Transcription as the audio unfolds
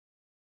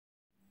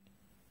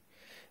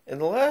In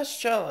the last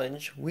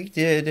challenge, we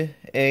did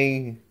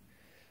a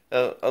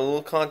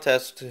little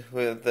contest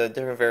with the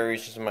different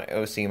variations of my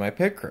OC, my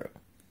pit crew,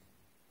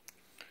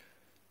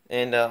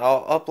 and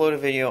I'll upload a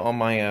video on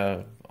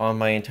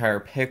my entire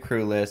pit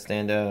crew list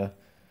and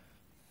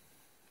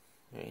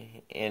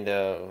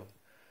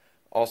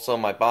also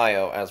my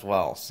bio as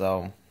well.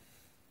 So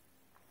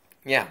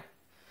yeah,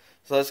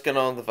 so let's get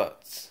on the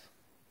votes.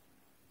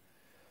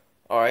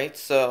 All right,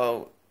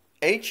 so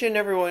each and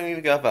every one of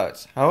you got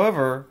votes.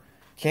 However,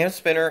 Cam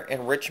Spinner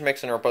and Rich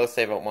Mixon are both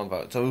safe at 1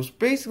 vote. So it was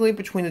basically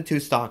between the two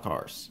stock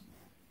cars.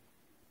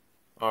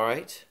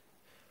 Alright.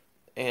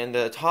 And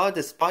Todd,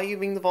 despite you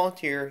being the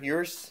volunteer,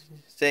 you're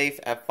safe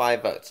at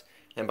 5 votes.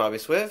 And Bobby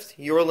Swift,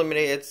 you were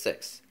eliminated at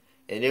 6.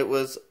 And it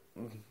was,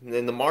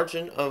 and the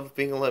margin of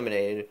being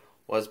eliminated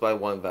was by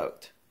 1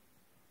 vote.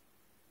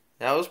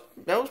 That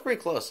was pretty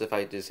close, if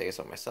I do say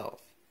so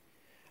myself.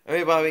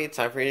 Alright, Bobby, it's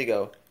time for you to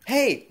go.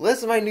 Hey,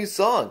 listen to my new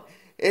song!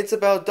 It's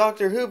about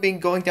Doctor Who being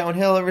going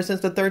downhill ever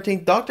since the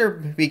 13th Doctor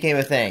became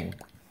a thing.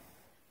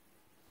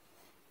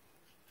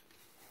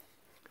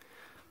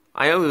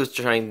 I always was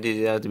trying to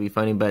do that to be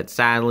funny, but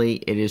sadly,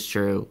 it is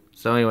true.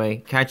 So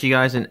anyway, catch you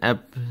guys in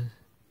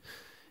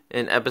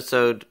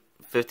episode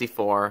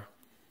 54.